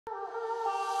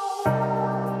When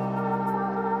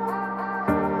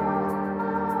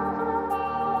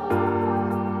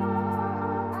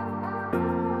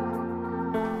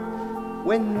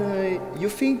you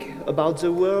think about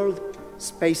the world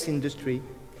space industry,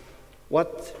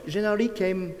 what generally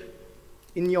came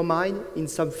in your mind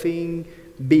is something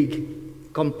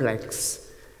big, complex,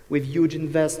 with huge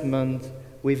investment,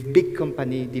 with big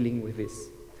company dealing with this.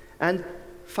 And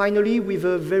finally, with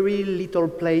a very little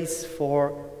place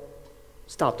for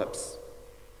startups.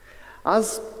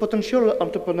 As potential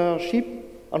entrepreneur,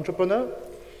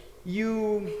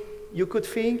 you could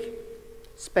think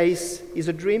space is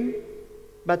a dream,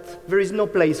 but there is no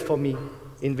place for me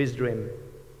in this dream.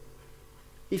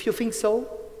 If you think so,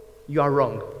 you are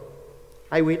wrong.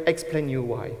 I will explain you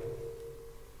why.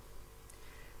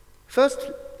 First,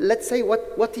 let's say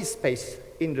what is space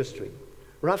industry?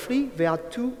 Roughly, there are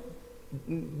two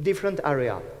different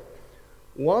areas.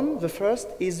 One, the first,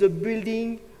 is the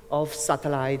building of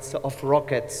satellites, of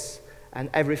rockets, and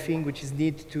everything which is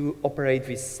needed to operate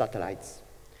these satellites.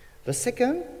 The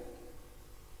second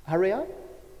area,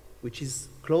 which is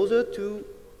closer to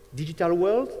digital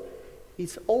world,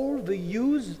 is all the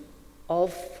use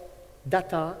of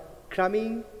data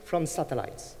coming from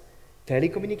satellites.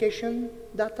 Telecommunication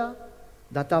data,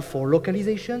 data for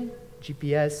localization,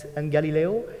 GPS and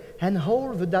Galileo, and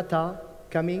all the data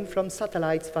coming from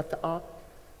satellites that are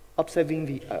observing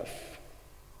the Earth.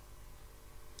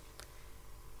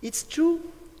 It's true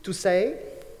to say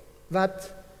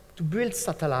that to build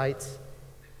satellites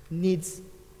needs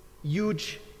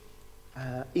huge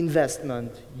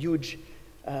investment, huge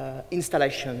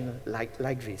installation like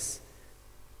this.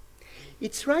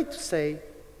 It's right to say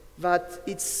that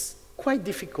it's quite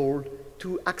difficult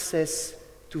to access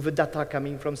to the data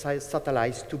coming from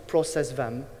satellites, to process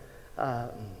them.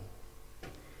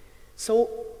 So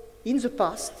in the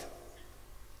past,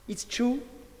 it's true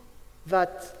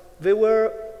that there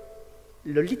were a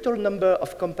little number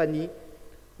of companies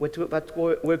that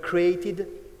were created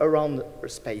around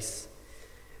space.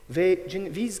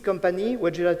 These companies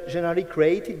were generally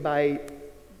created by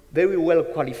very well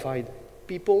qualified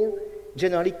people,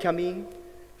 generally coming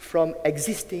from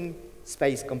existing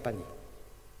space companies.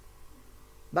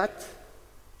 But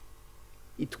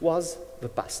it was the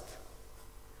past.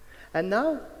 And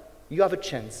now you have a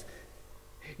chance.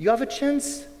 You have a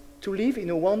chance to live in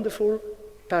a wonderful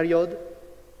period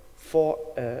for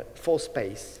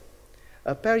space.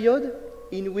 A period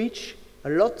in which a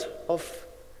lot of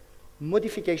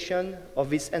modification of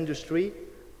this industry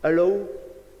allow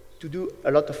to do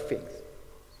a lot of things.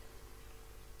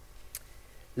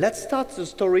 Let's start the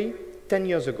story 10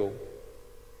 years ago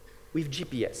with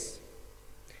GPS.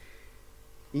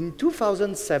 In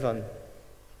 2007,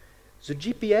 the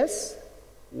GPS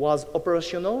was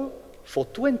operational for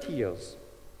 20 years.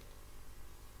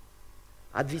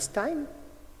 At this time,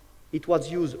 it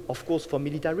was used, of course, for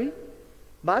military,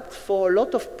 but for a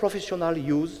lot of professional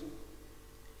use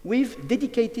with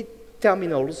dedicated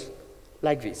terminals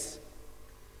like this.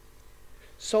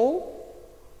 So,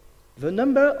 the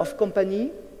number of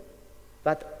companies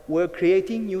that were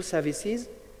creating new services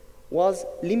was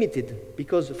limited,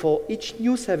 because for each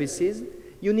new services,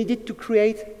 you needed to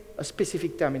create a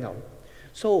specific terminal.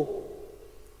 So,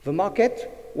 the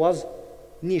market was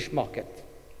niche market.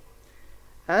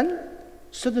 And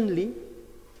suddenly,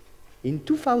 in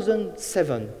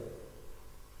 2007,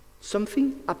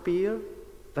 something appeared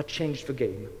that changed the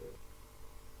game: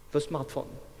 the smartphone.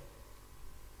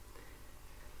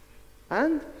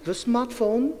 And the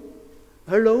smartphone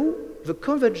allowed the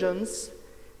convergence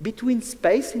between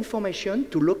space information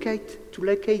to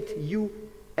locate you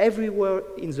everywhere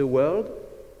in the world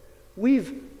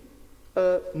with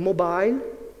a mobile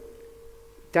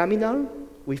terminal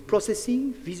with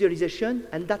processing, visualization,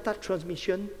 and data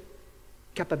transmission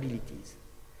capabilities.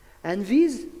 And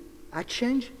these have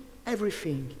changed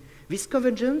everything. This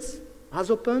convergence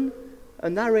has opened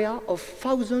an area of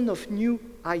thousands of new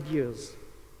ideas.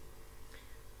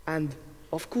 And,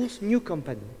 of course, new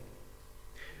companies.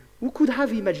 Who could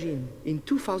have imagined in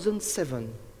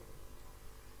 2007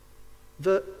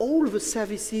 all the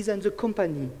services and the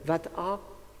companies that are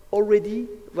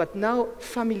now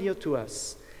familiar to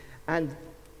us, and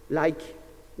like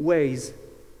Waze,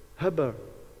 Uber,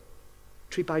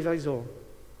 TripAdvisor,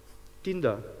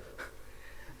 Tinder.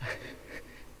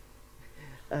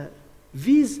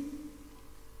 These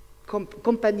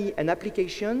company and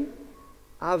application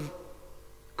have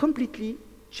completely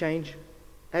changed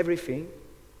everything,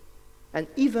 and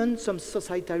even some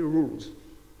societal rules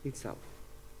itself.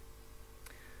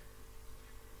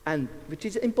 And which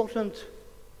is important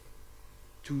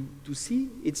to see,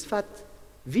 it's that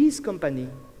these companies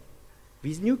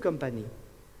This new company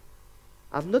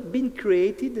have not been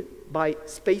created by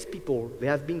space people. They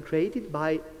have been created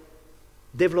by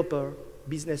developers,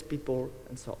 business people,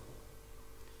 and so on.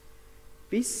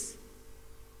 This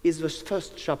is the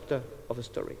first chapter of the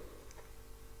story.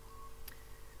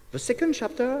 The second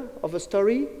chapter of the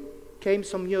story came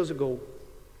some years ago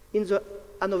in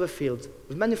another field,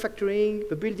 the manufacturing,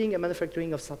 the building and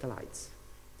manufacturing of satellites.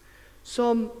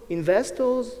 Some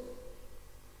investors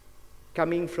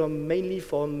coming mainly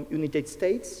from United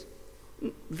States,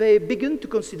 they began to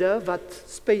consider that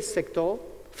space sector,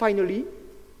 finally,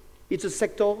 it's a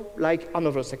sector like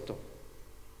another sector,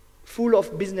 full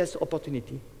of business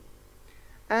opportunity.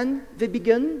 And they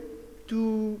began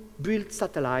to build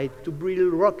satellites, to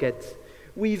build rockets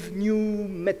with new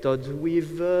methods,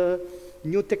 with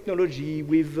new technology,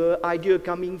 with ideas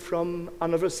coming from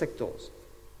other sectors.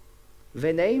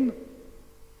 Their name,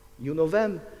 you know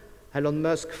them, Elon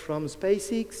Musk from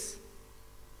SpaceX,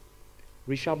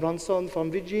 Richard Branson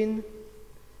from Virgin,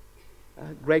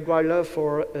 Greg Weiler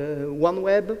for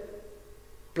OneWeb,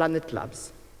 Planet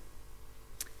Labs.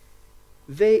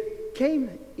 They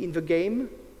came in the game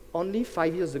only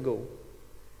 5 years ago,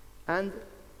 and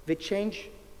they changed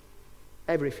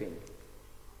everything.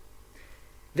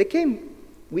 They came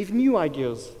with new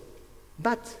ideas,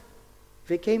 but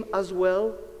they came as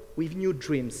well with new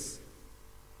dreams.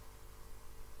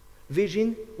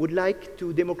 Virgin would like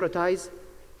to democratize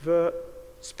the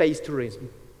space tourism.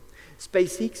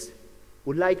 SpaceX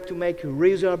would like to make a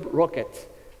reusable rocket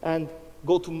and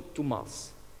go to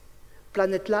Mars.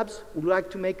 Planet Labs would like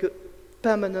to make a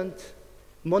permanent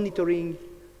monitoring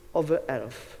of the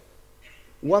Earth.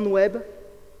 OneWeb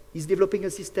is developing a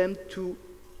system to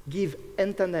give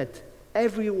internet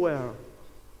everywhere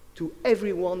to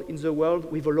everyone in the world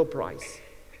with a low price.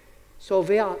 So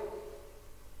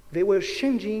they were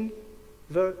changing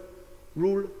the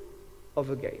rule of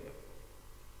the game.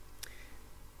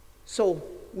 So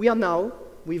we are now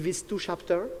with these two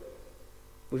chapters,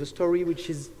 with a story which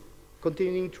is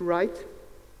continuing to write,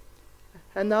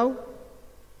 and now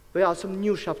there are some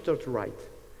new chapters to write,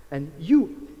 and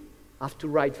you have to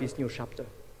write this new chapter.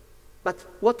 But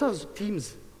what are the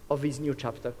themes of this new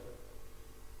chapter?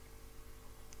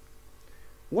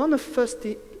 One of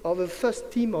the first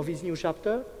theme of this new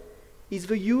chapter is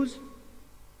the use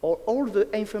of all the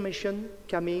information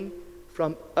coming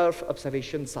from Earth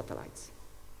observation satellites.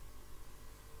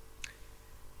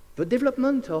 The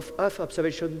development of Earth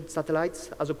observation satellites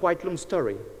has a quite long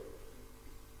story.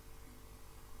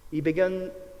 It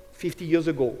began 50 years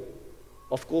ago,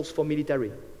 of course for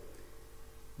military.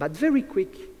 But very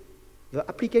quick, the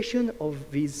application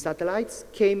of these satellites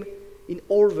came in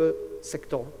all the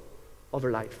sectors of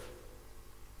life.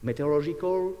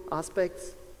 Meteorological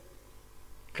aspects,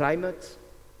 climate,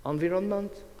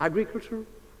 environment, agriculture,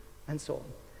 and so on.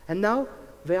 And now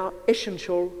they are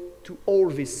essential to all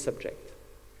these subjects.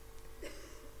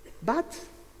 But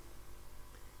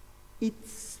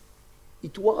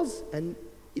it was, and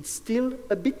it's still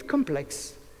a bit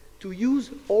complex to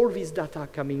use all this data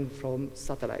coming from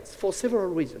satellites for several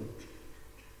reasons.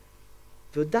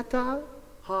 The data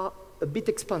are a bit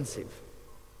expensive.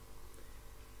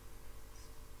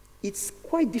 It's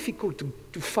quite difficult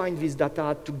to find this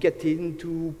data, to get in,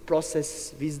 to process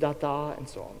this data, and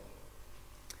so on.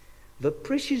 The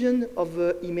precision of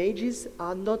the images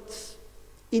are not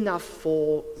enough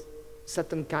for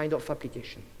certain kind of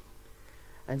application.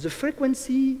 And the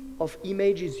frequency of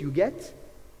images you get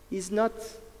is not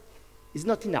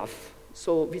enough.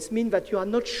 So this means that you are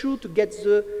not sure to get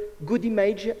the good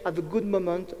image at the good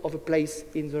moment of a place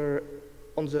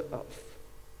on the Earth.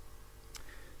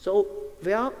 So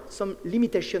there are some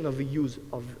limitations of the use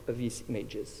of these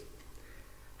images.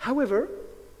 However,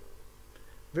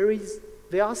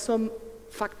 there are some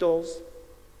factors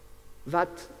that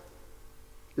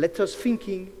let us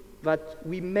thinking that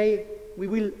we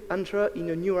will enter in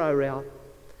a new area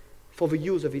for the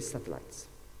use of these satellites.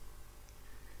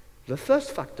 The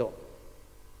first factor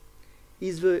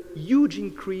is the huge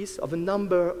increase of the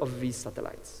number of these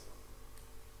satellites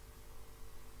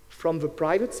from the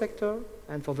private sector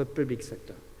and from the public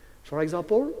sector. For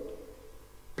example,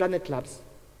 Planet Labs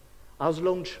has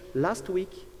launched last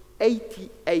week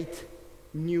 88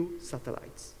 new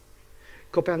satellites.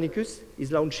 Copernicus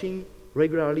is launching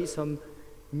regularly some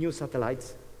new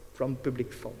satellites from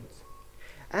public funds.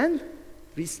 And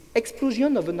this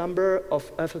explosion of the number of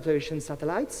Earth observation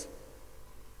satellites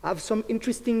have some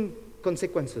interesting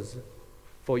consequences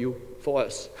for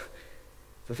us.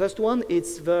 The first one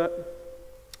is the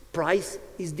price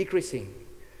is decreasing.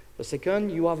 The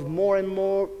second, you have more and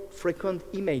more frequent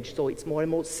image, so it's more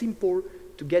and more simple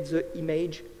to get the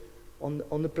image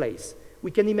on a place.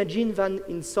 We can imagine that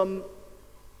in some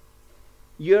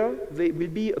year there will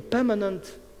be a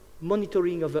permanent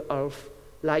monitoring of the Earth,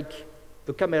 like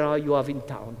the camera you have in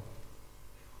town.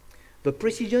 The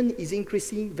precision is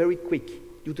increasing very quick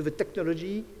due to the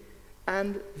technology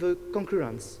and the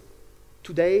concurrence.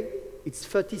 Today, it's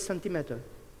 30 centimeters.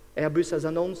 Airbus has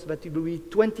announced that it will be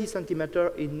 20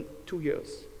 centimeters in 2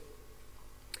 years.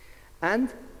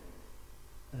 And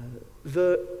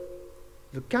the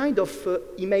kind of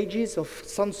images of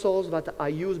sensors that are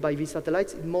used by these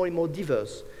satellites is more and more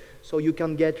diverse. So you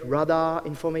can get radar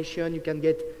information, you can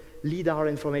get LIDAR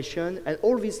information, and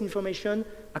all this information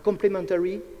are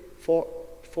complementary for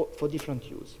different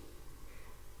use.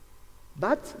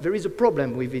 But there is a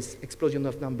problem with this explosion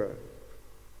of number.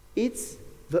 It's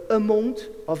the amount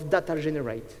of data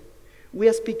generated. We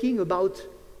are speaking about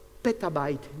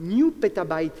petabyte, new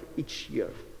petabyte each year.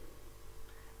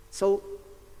 So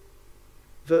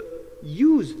the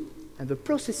use and the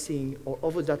processing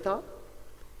of the data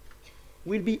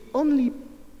will be only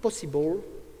possible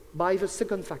by the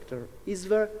second factor, is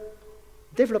the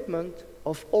development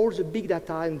of all the big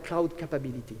data and cloud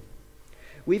capability.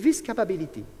 With this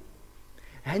capability,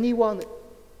 anyone,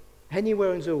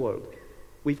 anywhere in the world,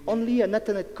 with only an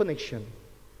internet connection,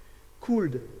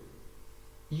 could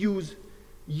use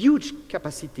huge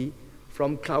capacity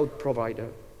from cloud provider.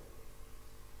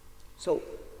 So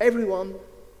everyone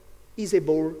is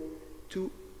able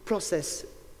to process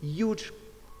huge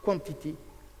quantity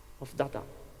of data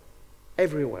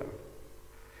everywhere.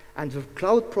 And the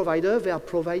cloud provider, they are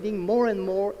providing more and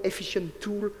more efficient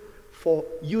tool for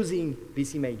using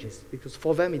these images, because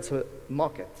for them it's a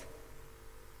market.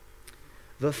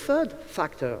 The third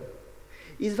factor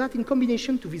is that in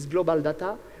combination to this global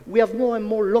data, we have more and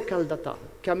more local data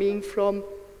coming from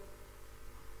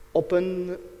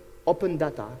open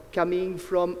data, coming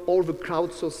from all the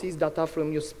crowd sources data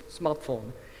from your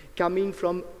smartphone, coming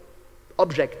from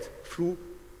object through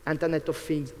Internet of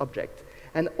Things object.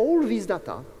 And all these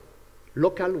data,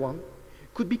 local one,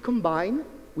 could be combined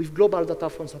with global data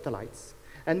from satellites.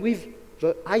 And with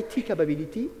the IT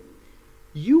capability,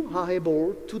 you are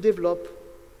able to develop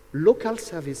local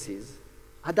services,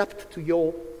 adapt to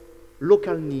your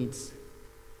local needs,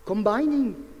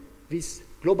 combining this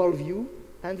global view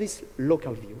and this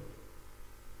local view.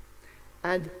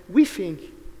 And we think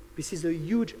this is a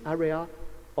huge area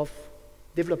of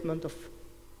development of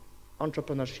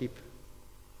entrepreneurship.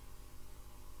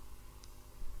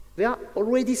 There are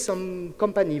already some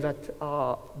companies that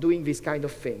are doing this kind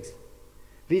of things.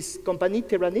 This company,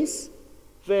 Terranis,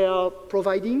 they are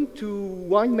providing to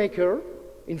winemaker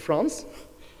in France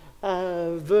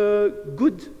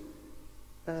the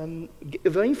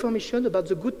information about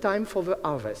the good time for the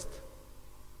harvest.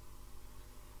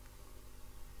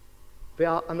 There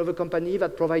are another company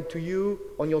that provide to you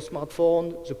on your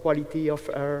smartphone the quality of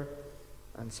air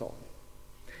and so on.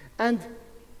 And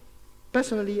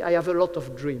personally, I have a lot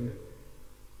of dream.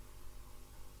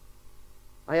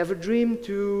 I have a dream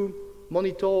to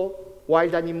monitor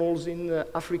wild animals in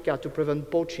Africa to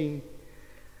prevent poaching.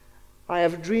 I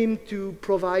have a dream to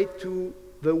provide to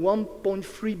the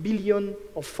 1.3 billion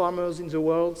of farmers in the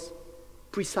world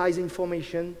precise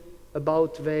information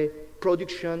about their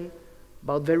production,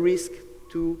 about their risk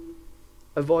to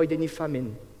avoid any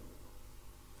famine.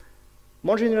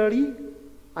 More generally,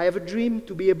 I have a dream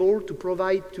to be able to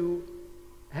provide to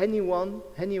anyone,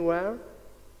 anywhere,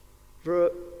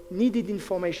 the needed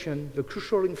information, the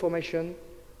crucial information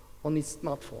on his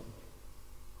smartphone.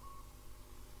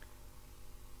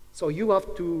 So you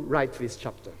have to write this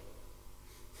chapter.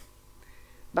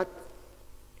 But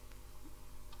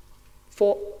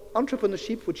for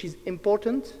entrepreneurship, which is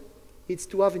important, it's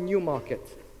to have a new market.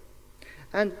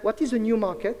 And what is a new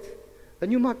market? A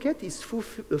new market is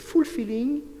a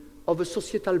fulfilling of a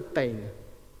societal pain.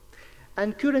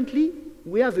 And currently,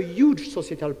 we have a huge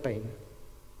societal pain,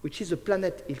 which is the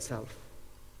planet itself.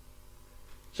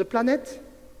 The planet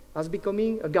is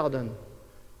becoming a garden,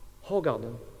 our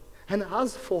garden. And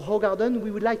as for our garden,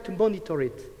 we would like to monitor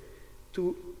it,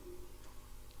 to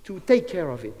take care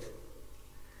of it.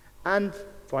 And,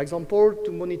 for example,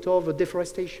 to monitor the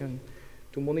deforestation,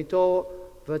 to monitor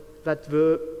that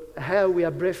the air we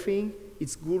are breathing,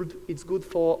 it's good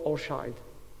for our child.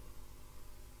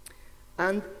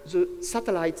 And the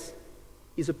satellite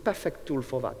is a perfect tool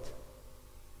for that.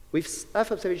 With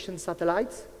Earth observation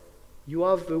satellites, you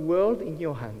have the world in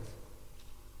your hands.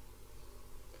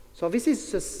 So this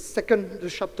is the second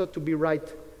chapter to be right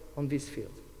on this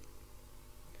field.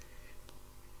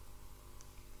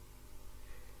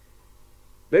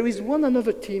 There is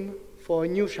another team for a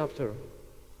new chapter,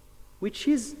 which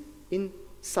is in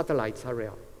satellites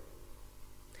area.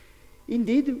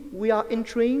 Indeed, we are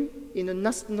entering in a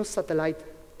nanosatellite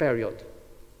period.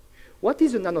 What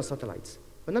is a nanosatellite?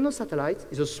 A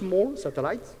nanosatellite is a small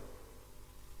satellite,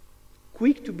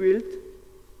 quick to build,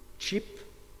 cheap,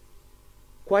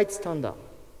 quite standard.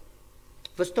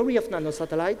 The story of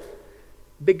nanosatellite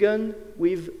began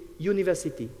with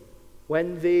university,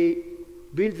 when they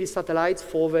built these satellites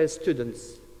for their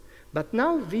students. But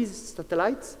now these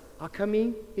satellites are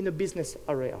coming in a business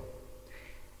area.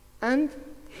 And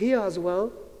here as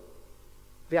well,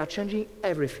 they are changing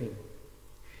everything.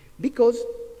 Because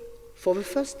for the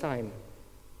first time,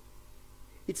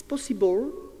 it's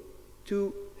possible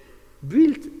to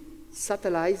build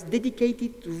satellites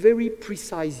dedicated to very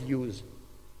precise use,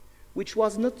 which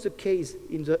was not the case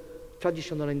in the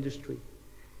traditional industry.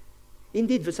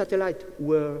 Indeed, the satellites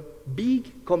were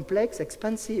big, complex,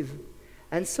 expensive,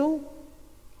 and so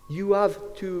you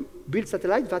have to build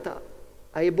satellites that are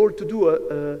able to do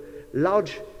a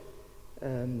large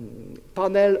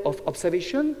panel of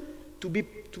observation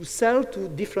to sell to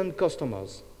different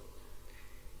customers.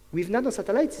 With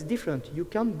nanosatellites, it's different. You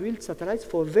can build satellites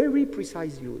for very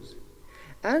precise use.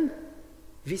 And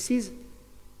this is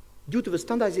due to the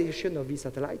standardization of these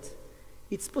satellites.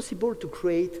 It's possible to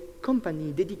create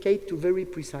companies dedicated to very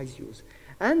precise use.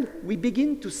 And we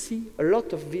begin to see a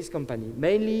lot of these companies,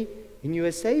 mainly in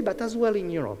USA, but as well in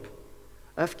Europe.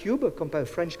 F-Cube, a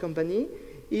French company,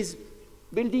 is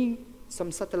building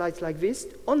some satellites like this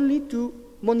only to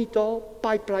monitor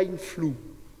pipeline flow.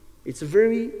 It's a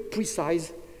very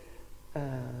precise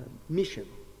mission.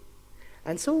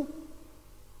 And so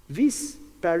this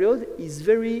period is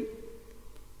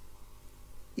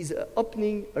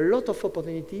opening a lot of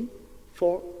opportunity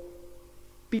for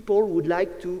people who would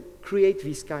like to create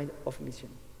this kind of mission.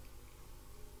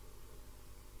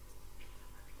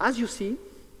 As you see,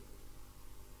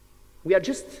 we are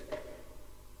just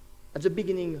at the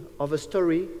beginning of a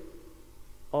story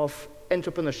of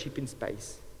entrepreneurship in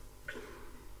space.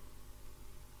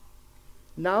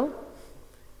 Now,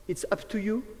 it's up to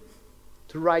you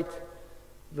to write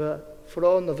the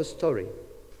front of a story.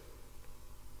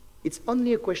 It's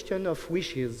only a question of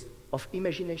wishes, of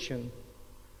imagination,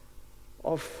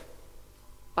 of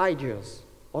ideas,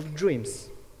 of dreams.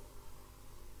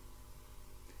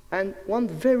 And one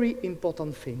very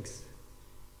important thing,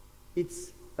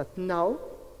 it's that now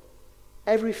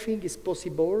everything is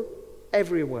possible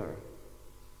everywhere.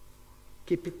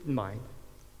 Keep it in mind.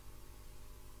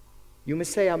 You may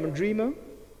say I'm a dreamer.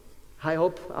 I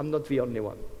hope I'm not the only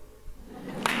one.